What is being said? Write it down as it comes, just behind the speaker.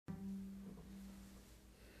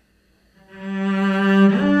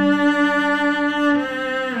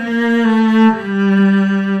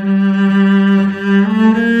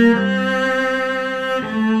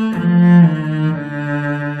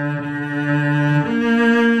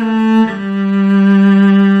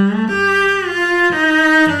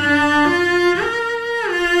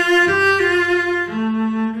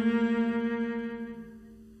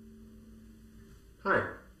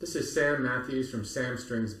from Sam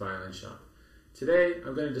String's Violin Shop. Today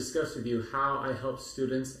I'm going to discuss with you how I help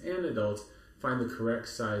students and adults find the correct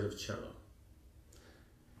size of cello.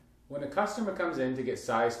 When a customer comes in to get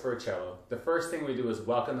size for a cello, the first thing we do is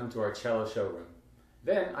welcome them to our cello showroom.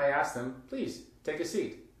 Then I ask them, please take a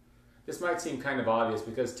seat. This might seem kind of obvious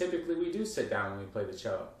because typically we do sit down when we play the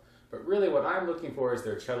cello, but really what I'm looking for is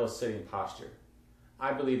their cello sitting posture.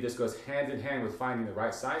 I believe this goes hand in hand with finding the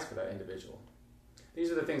right size for that individual. These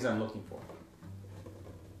are the things I'm looking for.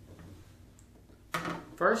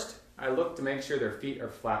 First, I look to make sure their feet are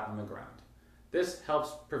flat on the ground. This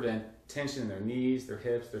helps prevent tension in their knees, their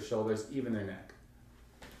hips, their shoulders, even their neck.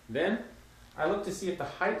 Then, I look to see if the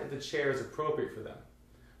height of the chair is appropriate for them.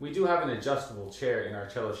 We do have an adjustable chair in our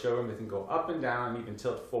cello showroom that can go up and down and even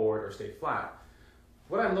tilt forward or stay flat.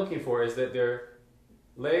 What I'm looking for is that their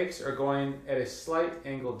legs are going at a slight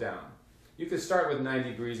angle down. You could start with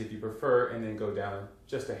 90 degrees if you prefer and then go down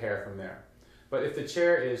just a hair from there. But if the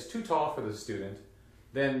chair is too tall for the student,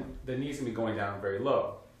 then the knees can be going down very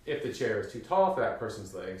low. If the chair is too tall for that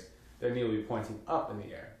person's legs, their knee will be pointing up in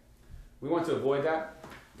the air. We want to avoid that.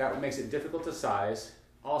 That makes it difficult to size.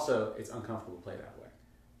 Also, it's uncomfortable to play that way.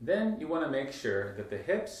 Then you want to make sure that the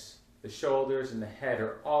hips, the shoulders, and the head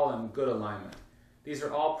are all in good alignment. These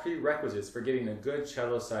are all prerequisites for getting a good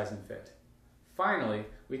cello size and fit. Finally,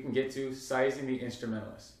 we can get to sizing the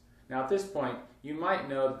instrumentalist. Now at this point, you might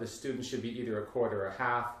know that the student should be either a quarter or a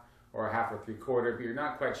half or 3/4, but you're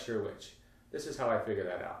not quite sure which. This is how I figure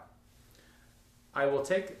that out. I will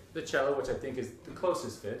take the cello, which I think is the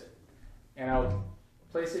closest fit, and I'll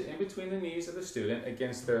place it in between the knees of the student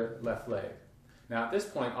against their left leg. Now at this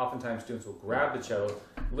point, oftentimes students will grab the cello,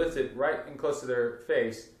 lift it right in close to their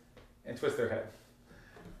face, and twist their head.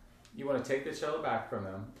 You want to take the cello back from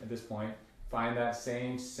them at this point, find that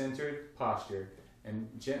same centered posture, and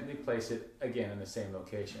gently place it again in the same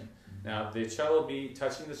location. Now the cello will be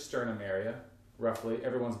touching the sternum area, roughly.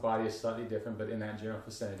 Everyone's body is slightly different, but in that general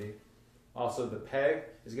vicinity. Also the peg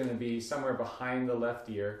is going to be somewhere behind the left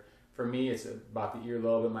ear. For me it's about the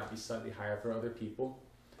earlobe, it might be slightly higher for other people.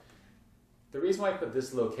 The reason why I put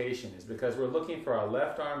this location is because we're looking for our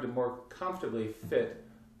left arm to more comfortably fit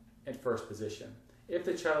at first position. If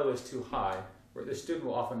the cello is too high, where the student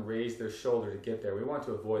will often raise their shoulder to get there, we want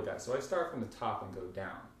to avoid that. So I start from the top and go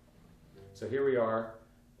down. So here we are,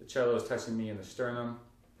 the cello is touching me in the sternum,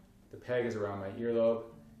 the peg is around my earlobe,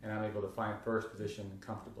 and I'm able to find first position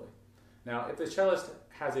comfortably. Now if the cellist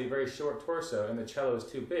has a very short torso and the cello is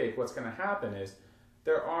too big, what's going to happen is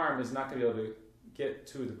their arm is not going to be able to get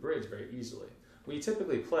to the bridge very easily. We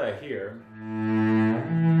typically play here.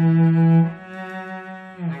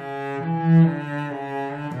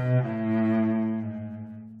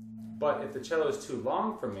 But if the cello is too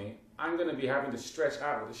long for me, I'm going to be having to stretch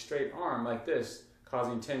out with a straight arm like this,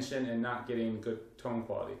 causing tension and not getting good tone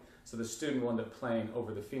quality. So the student will end up playing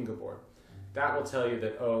over the fingerboard. That will tell you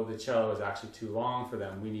that, oh, the cello is actually too long for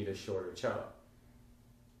them, we need a shorter cello.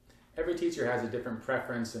 Every teacher has a different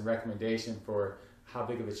preference and recommendation for how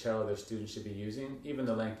big of a cello their students should be using, even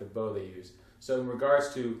the length of bow they use. So in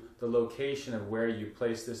regards to the location of where you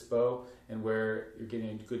place this bow and where you're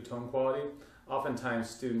getting good tone quality, oftentimes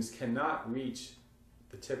students cannot reach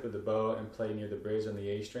the tip of the bow and play near the bridge on the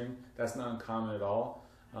A string. That's not uncommon at all.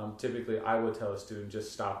 Typically I would tell a student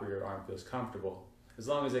just stop where your arm feels comfortable. As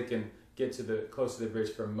long as they can get to close to the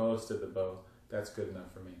bridge for most of the bow, that's good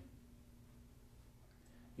enough for me.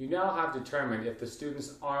 You now have determined if the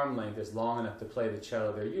student's arm length is long enough to play the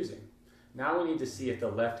cello they're using. Now we need to see if the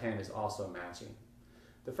left hand is also matching.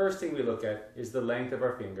 The first thing we look at is the length of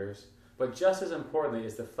our fingers, but just as importantly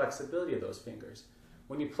is the flexibility of those fingers.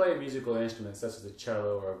 When you play a musical instrument such as a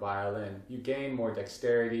cello or a violin, you gain more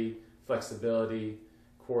dexterity, flexibility,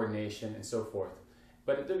 coordination, and so forth.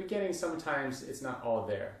 But at the beginning, sometimes it's not all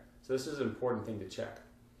there. So this is an important thing to check.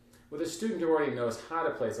 With a student who already knows how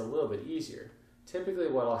to play, it's a little bit easier. Typically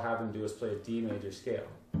what I'll have them do is play a D major scale.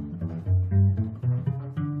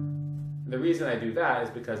 The reason I do that is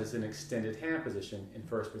because it's an extended hand position in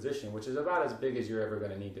first position, which is about as big as you're ever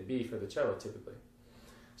going to need to be for the cello typically.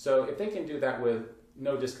 So if they can do that with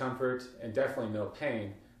no discomfort and definitely no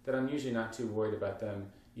pain, then I'm usually not too worried about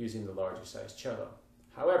them using the larger size cello.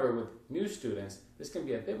 However, with new students, this can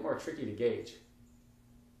be a bit more tricky to gauge.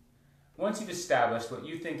 Once you've established what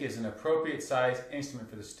you think is an appropriate size instrument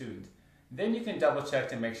for the student, then you can double check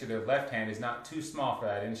to make sure their left hand is not too small for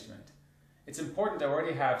that instrument. It's important to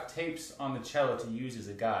already have tapes on the cello to use as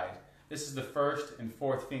a guide. This is the first and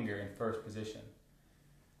fourth finger in first position.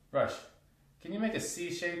 Rush, can you make a C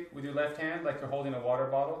shape with your left hand like you're holding a water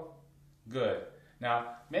bottle? Good.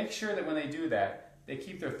 Now make sure that when they do that, they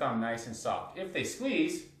keep their thumb nice and soft. If they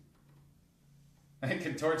squeeze, and it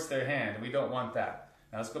contorts their hand, and we don't want that.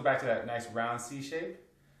 Now let's go back to that nice round C shape.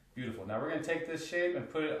 Beautiful. Now we're going to take this shape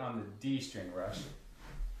and put it on the D string, Rush.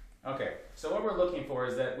 Okay, so what we're looking for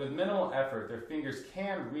is that with minimal effort, their fingers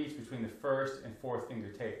can reach between the first and fourth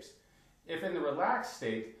finger tapes. If in the relaxed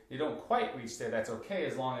state, they don't quite reach there, that's okay,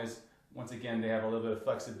 as long as, once again, they have a little bit of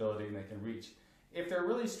flexibility and they can reach. If they're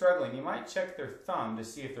really struggling, you might check their thumb to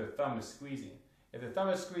see if their thumb is squeezing. If the thumb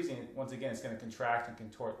is squeezing, once again, it's going to contract and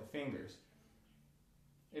contort the fingers.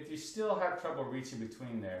 If you still have trouble reaching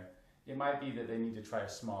between there, it might be that they need to try a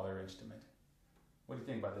smaller instrument. What do you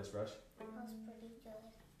think about this, Rush? That was pretty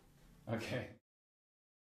good. Okay.